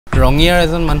ৰঙিয়াৰ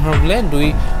এজন মানুহৰ বোলে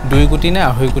 2 কোটি নে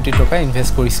 2.5 কোটি টকা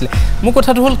ইনভেষ্ট কৰিছিলে মোৰ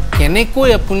কথাটো হল কেনেকৈ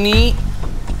আপুনি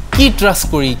কি ট্ৰাষ্ট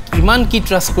কৰি ইমান কি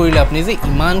ট্ৰাষ্ট কৰিলে আপুনি যে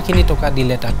ইমানখিনি টকা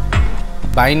দিলে তাক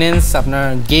বাইনেন্স আপোনাৰ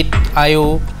গেট.io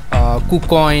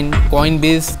কুকইন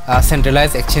কইনবেজ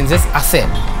সেন্ট্ৰেলাইজড এক্সচেঞ্জেছ আছে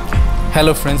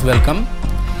হেল্ল' ফ্ৰেণ্ডছ ওয়েলকাম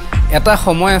এটা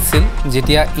সময় আছিল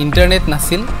যেতিয়া ইন্টাৰনেট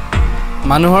নাছিল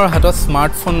মানুহৰ হাতত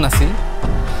স্মাৰ্টফোন নাছিল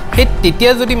হে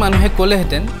তেতিয়া যদি মানুহে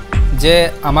ক'লেহেঁতেন যে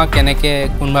আমাক কেনেকৈ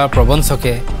কোনোবা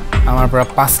প্ৰবঞ্চকে আমাৰ পৰা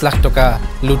 5 লাখ টকা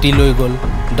লুটি লৈ গ'ল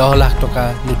 10 লাখ টকা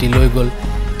লুটি লৈ গ'ল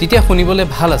তেতিয়া শুনিবলৈ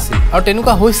ভাল আছিল আৰু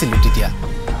তেনেকুৱা হৈছিল তেতিয়া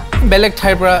বেলেগ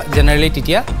ঠাইৰ পৰা জেনেৰেলি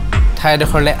তেতিয়া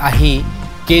ঠাইডখৰলৈ আহি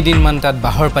কেইদিনমান তাত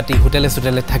বাহৰ পাতি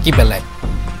হোটেলে থাকি পেলাই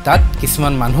তাত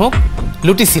কিছুমান মানুহক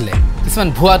লুটিছিলে কিছুমান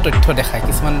ভুৱা তথ্য দেখায়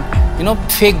কিছুমান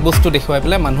ফেক বস্তু দেখুৱাই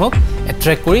পেলাই মানুহক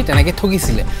এট্ৰেক্ট কৰি তেনেকৈ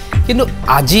ঠগিছিলে কিন্তু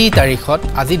আজি তাৰিখত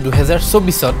আজি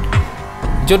 2024ত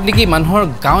য'ত নেকি মানুহৰ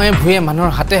গাঁৱে ভূঞে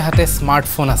মানুহৰ হাতে হাতে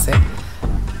স্মাৰ্টফোন আছে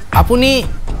আপুনি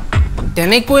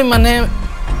তেনেকৈ মানে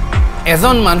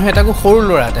এজন মানুহ এটাকো সৰু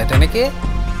ল'ৰা এটা তেনেকৈ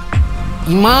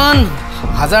ইমান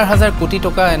হাজাৰ কোটি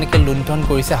টকা এনেকৈ লুণ্ঠন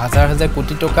কৰিছে হাজাৰ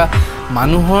কোটি টকা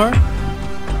মানুহৰ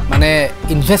মানে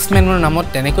ইনভেষ্টমেণ্টৰ নামত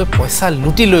তেনেকৈ পইচা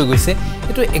লুটি লৈ গৈছে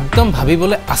এইটো একদম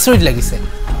ভাবিবলৈ আচৰিত লাগিছে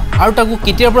আৰু তাকো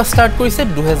কেতিয়াৰ পৰা ষ্টাৰ্ট কৰিছে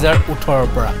 2018ৰ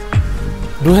পৰা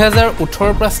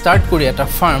 2018ৰ পৰা ষ্টাৰ্ট কৰি এটা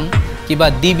ফাৰ্ম কিবা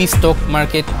ডিবি ষ্টক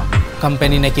মাৰ্কেট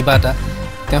কোম্পানী নে কিবা এটা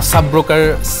তেওঁ সাব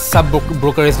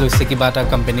ব্ৰকাৰেজ লৈছে কিবা এটা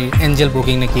কোম্পানীৰ এঞ্জেল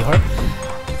ব্ৰোকিং নে কি হয়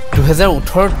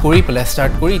 2018ত কৰি পেলাই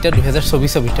ষ্টাৰ্ট কৰি এতিয়া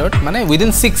 2024ৰ ভিতৰত মানে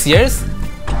উইদিন 6 ইয়াৰ্ছ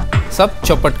সব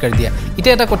চপট কৰি দিয়া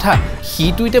এতিয়া এটা কথা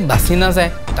হিটো এতিয়া বাছি না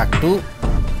যায় তাকটো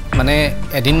মানে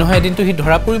এদিন নহয় এদিনটো হি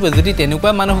ধৰা পৰিব যদি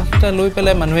তেনেকুৱা মানুহটা লৈ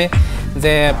পেলাই মানুহে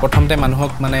যে প্ৰথমতে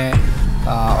মানুহক মানে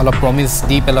অলপ প্ৰমিস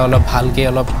দি পেলাই অলপ ভালকে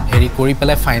অলপ হেৰি কৰি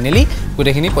পেলাই ফাইনালি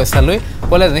গোটেইখিনি পইচা লৈ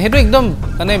পলাই যায় হেতু একদম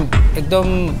মানে একদম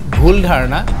ভুল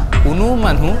ধাৰণা কোনো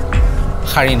মানুহ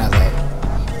খাৰি না যায়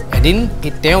এদিন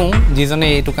তেওঁ যিজনে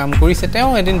এইটো কাম কৰিছে তেওঁ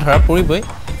এদিন ধৰা পৰিবই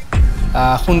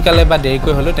সোনকালে বা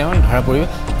দেৰিকৈ হলো তেওঁ ধৰা পৰিব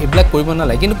এইবিলাক কৰিব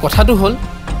নালাগে কিন্তু কথাটো হল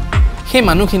সেই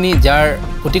মানুহখিনি যাৰ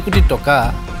কোটি কোটি টকা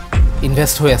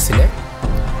ইনভেষ্ট হৈ আছিল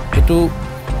এটো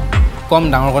কম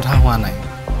ডাঙৰ কথা হোৱা নাই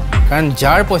কাৰণ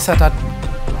যাৰ পইচা তাত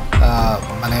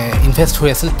মানে ইনভেষ্ট হৈ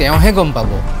আছিল তেওঁহে গম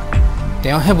পাব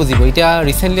তেওঁহে বুজিব এতিয়া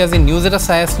ৰিসেন্টলি আজি নিউজ এটা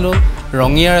চাই আছিল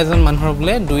ৰঙিয়াৰ এজন মানুহৰ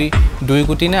বোলে 2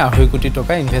 কোটি নে 2.5 কোটি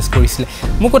টকা ইনভেষ্ট কৰিছিল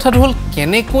মোৰ কথাটো হল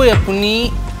কেনেকৈ আপুনি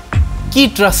কি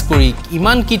ট্ৰাষ্ট কৰি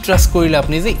ইমান কি ট্ৰাষ্ট কৰিলে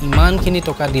আপুনি যে ইমানখিনি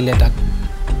টকা দিলে তাক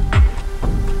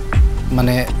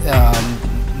মানে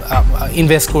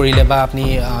ইনভেষ্ট কৰিলে বা আপুনি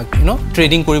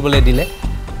ট্ৰেডিং কৰিবলৈ দিলে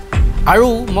আৰু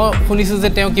মই শুনিছো যে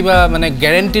তেওঁ কিবা মানে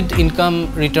গ্যাৰান্টিড ইনকাম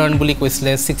ৰিটাৰ্ণ বুলি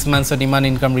কৈছিলে 6 মান্থছত ইমান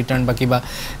ইনকাম ৰিটাৰ্ণ বা কিবা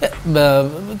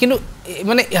কিন্তু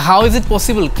মানে হাউ ইজ ইট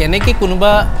পসিবল কেনেকৈ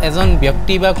কোনোবা এজন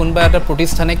ব্যক্তি বা কোনোবা এটা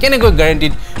প্ৰতিষ্ঠানে কেনেকৈ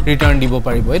গ্যাৰান্টিড ৰিটাৰ্ণ দিব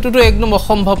পাৰিব এটোটো একদম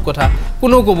অসম্ভৱ কথা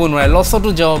কোনো ক'ব নোৱাৰে লছতো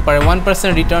যাব পাৰে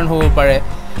 1% ৰিটাৰ্ণ হ'ব পাৰে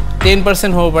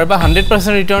 10% হ'ব পাৰে বা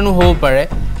 100% ৰিটাৰ্ণো হ'ব পাৰে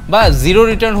বা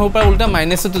 0 ৰিটাৰ্ণ হ'ব পাৰে উল্টা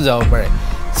মাইনাছতো যাব পাৰে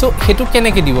সো হেতু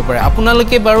কেনেকৈ দিব পাৰে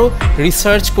আপোনালোকে বাৰু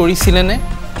ৰিসাৰ্চ কৰিছিলে নে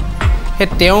হে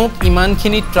তেওঁ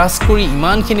ইমানখিনি ট্ৰাষ্ট কৰি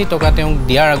ইমানখিনি টকা তেওঁ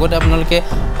দিয়াৰ আগতে আপোনালোকে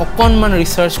অকনমান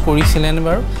ৰিসাৰ্চ কৰিছিলে নে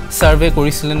বাৰু সাৰ্ভে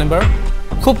কৰিছিলে নে বাৰু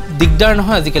খুব দিগদাৰ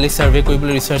নহয় আজিকালি সাৰ্ভে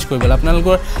কৰিবলৈ ৰিসাৰ্চ কৰিবলৈ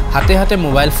আপোনালোকৰ হাতে হাতে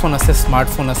মোবাইল ফোন আছে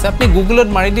স্মাৰ্টফোন আছে আপুনি গুগলত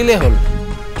মাৰি দিলে হ'ল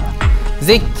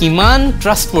যে কিমান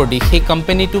ট্ৰাষ্টৱৰ্দি সেই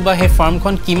কোম্পানীটো বা সেই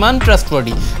ফাৰ্মখন কিমান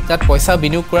ট্ৰাষ্টৱৰ্দি তাত পইচা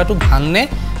বিনিয়োগ কৰাটো ভাল নে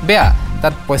বেয়া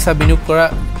তাত পইচা বিনিয়োগ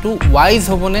কৰাটো ওয়াইজ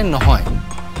হ'বনে নহয়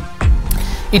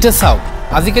এটা চাওক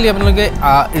আজিকালি আপোনালোকে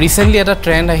ৰিসেন্টলি এটা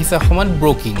ট্ৰেন্ড আহিছে অসমত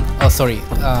ব্ৰোকিং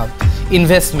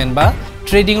ইনভেষ্টমেন্ট বা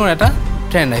ট্ৰেডিংৰ এটা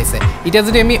ট্ৰেন্ড আহিছে এতিয়া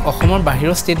যদি আমি অসমৰ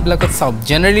বাহিৰৰ ষ্টেটবিলাকত চাওক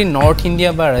জেনাৰেলি নৰ্থ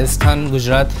ইণ্ডিয়া বা ৰাজস্থান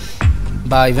গুজৰাট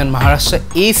বা ইভেন মহাৰাষ্ট্ৰ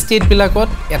এই ষ্টেটবিলাকত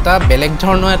এটা বেলেগ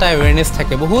ধৰণৰ এটা এৱেৰনেছ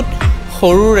থাকে বহুত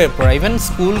সৰুৰে পৰা even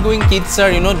school going kids R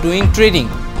doing trading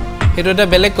সেইটো এটা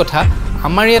বেলেগ কথা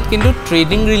আমাৰ ইয়াত কিন্তু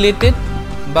ট্ৰেডিং ৰিলেটেড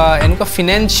বা এনেকুৱা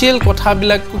ফিনান্সিয়াল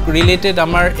কথাবিলাক ৰিলেটেড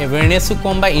আমাৰ এৱেৰনেছও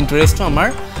কম বা ইন্টাৰেষ্টও আমাৰ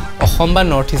অসম বা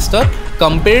নৰ্থ ইষ্টত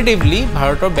কম্পেৰেটিভলি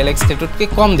ভাৰতৰ বেলেগ ষ্টেটতকৈ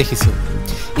কম দেখিছোঁ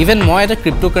ইভেন মই এটা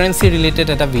ক্ৰিপ্টোকাৰেন্সি ৰিলেটেড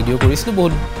এটা ভিডিঅ' কৰিছিলোঁ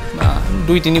বহুত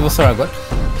 2-3 বছৰ আগত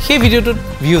সেই ভিডিঅ'টোত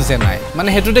ভিউজে নাই মানে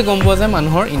হেতুতে গম পোৱা যায়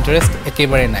মানুহৰ ইন্টাৰেষ্ট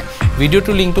একেবাৰে নাই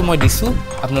ভিডিঅ'টোৰ লিংকটো মই দিছোঁ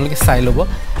আপোনালোকে চাই ল'ব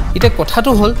এতিয়া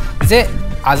কথাটো হ'ল যে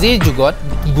আজিৰ যুগত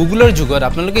গুগলৰ যুগত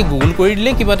আপোনালোকে গুগল কৰি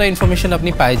দিলে কিবা এটা ইনফৰমেশ্যন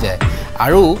আপুনি পাই যায়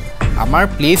আৰু আমাৰ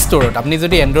প্লে ষ্টৰত আপুনি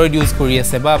যদি এন্ড্ৰইড ইউজ কৰি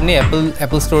আছে বা আপুনি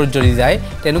এপল ষ্টৰত যদি যায়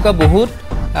তেনেকুৱা বহুত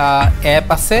এপ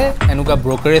আছে এনেকুৱা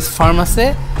ব্ৰকাৰেজ ফাৰ্ম আছে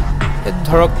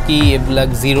ধৰক কি এইবিলাক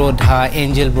জিৰো ধা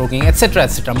এঞ্জেল ব্ৰকিং এটচেট্ৰা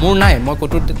এটচেট্ৰা মোৰ নাই মই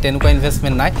ক'তো তেনেকুৱা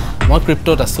ইনভেষ্টমেণ্ট নাই মই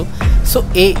ক্ৰিপ্ট'ত আছোঁ চ'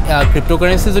 এই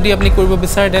ক্ৰিপ্ট'কাৰেঞ্চি যদি আপুনি কৰিব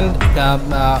বিচাৰে দেন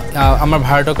আমাৰ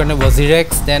ভাৰতৰ কাৰণে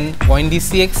ৱজিৰেক্স then coin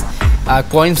DCX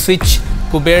coin switch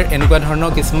Kuber এনেকুৱা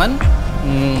ধৰণৰ কিছুমান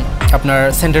আপোনাৰ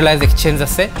চেণ্ট্ৰেলাইজ এক্সচেঞ্জ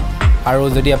আছে আৰু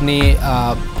যদি আপুনি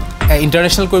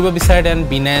ইণ্টাৰনেশ্যনেল কৰিব বিচাৰে দেন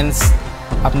বিনেন্স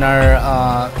আপোনাৰ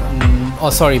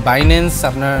বাইনেন্স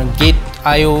আপোনাৰ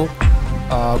Gate.io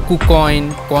কুকইন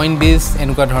কইনবিজ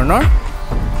এনেকুৱা ধৰণৰ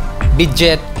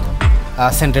বিজেট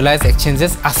চেণ্ট্ৰেলাইজ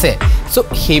এক্সচেঞ্জেছ আছে চ'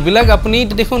 সেইবিলাক আপুনি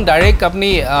দেখোন ডাইৰেক্ট আপুনি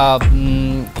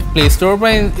প্লে ষ্ট'ৰৰ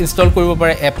পৰা ইনষ্টল কৰিব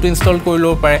পাৰে এপটো ইনষ্টল কৰি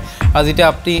ল'ব পাৰে আৰু যেতিয়া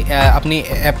আপুনি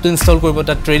এপটো ইনষ্টল কৰিব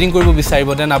তাত ট্ৰেডিং কৰিব বিচাৰিব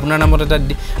দেন আপোনাৰ নামত এটা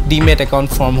ডিমেট একাউণ্ট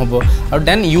ফৰ্ম হ'ব আৰু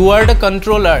then U are the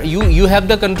controller U have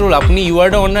the control আপুনি ইউ আৰ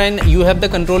দ্য অনাৰ and U have the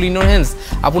control in Euro hands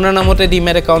আপোনাৰ নামতে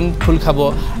ডিমেট একাউণ্ট খোল খাব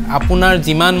আপোনাৰ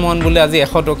যিমান মন বোলে আজি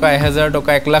 100 টকা 1000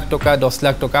 টকা 1 লাখ টকা 10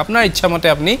 লাখ টকা আপোনাৰ ইচ্ছামতে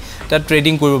আপুনি তাত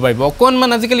ট্ৰেডিং কৰিব পাৰিব অকণমান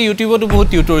আজিকালি ইউটিউবতো বহুত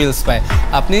টিউটৰিয়েলছ পায়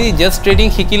আপুনি জাষ্ট ট্ৰেডিং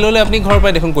শিকি ল'লে আপুনি ঘৰৰ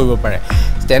পৰাই দেখোন কৰিব পাৰে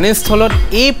তেনেস্থলত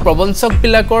এই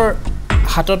প্ৰবঞ্চকবিলাকৰ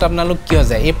হাতত আপোনালোক কিয়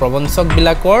যায় এই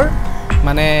প্ৰবঞ্চকবিলাকৰ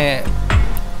মানে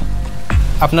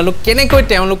আপোনালোক কেনেকৈ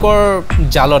তেওঁলোকৰ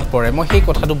জালত পৰে মই সেই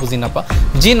কথাটো বুজি নাপাওঁ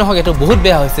যি নহওক এইটো বহুত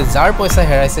বেয়া হৈছে যাৰ পইচা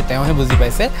হেৰাইছে তেওঁহে বুজি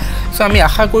পাইছে চ' আমি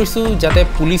আশা কৰিছোঁ যাতে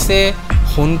পুলিচে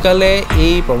সোনকালে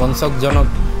এই প্ৰবঞ্চকজনক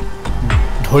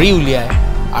ধৰি উলিয়ায়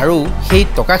আৰু সেই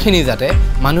টকাখিনি যাতে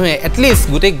মানুহে এটলিষ্ট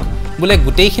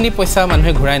গোটেইখিনি পইচা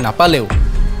মানুহে ঘূৰাই নাপালেও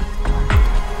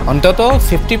অন্তত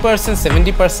 50%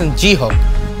 70% যি হওক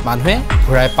মানুহে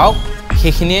ঘূৰাই পাওক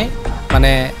সেইখিনিয়ে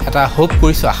মানে এটা হোপ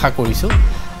কৰিছোঁ আশা কৰিছোঁ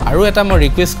আৰু এটা মই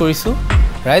ৰিকুৱেষ্ট কৰিছোঁ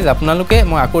ৰাইজ আপোনালোকে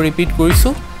মই আকৌ ৰিপিট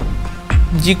কৰিছোঁ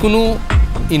যিকোনো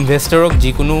ইনভেষ্টৰক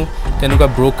যিকোনো তেনেকুৱা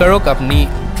ব্ৰ'কাৰক আপুনি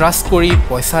ট্ৰাষ্ট কৰি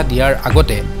পইচা দিয়াৰ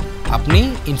আগতে আপুনি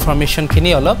ইনফৰমেশ্যনখিনি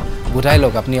অলপ বুজাই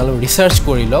লওক আপুনি অলপ ৰিচাৰ্চ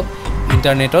কৰি লওক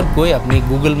ইণ্টাৰনেটত গৈ আপুনি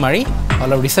গুগল মাৰি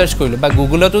অলপ ৰিচাৰ্চ কৰিলোঁ বা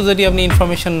গুগলতো যদি আপুনি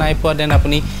ইনফৰমেশ্যন নাই পোৱা দেন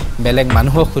আপুনি বেলেগ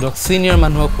মানুহক সোধক ছিনিয়ৰ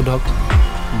মানুহক সোধক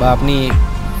বা আপুনি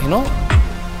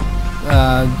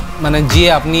মানে যিয়ে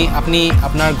আপুনি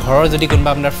আপোনাৰ ঘৰৰ যদি কোনোবা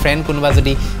আপোনাৰ ফ্ৰেণ্ড কোনোবা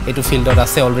যদি এইটো ফিল্ডত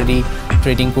আছে অলৰেডি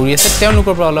ট্ৰেডিং কৰি আছে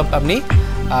তেওঁলোকৰ পৰা অলপ আপুনি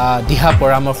দিহা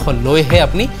পৰামৰ্শ লৈহে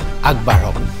আপুনি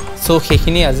আগবাঢ়ক চ'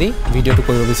 সেইখিনি আজি ভিডিঅ'টো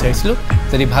কৰিব বিচাৰিছিলোঁ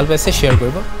যদি ভাল পাইছে শ্বেয়াৰ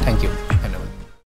কৰিব থেংক ইউ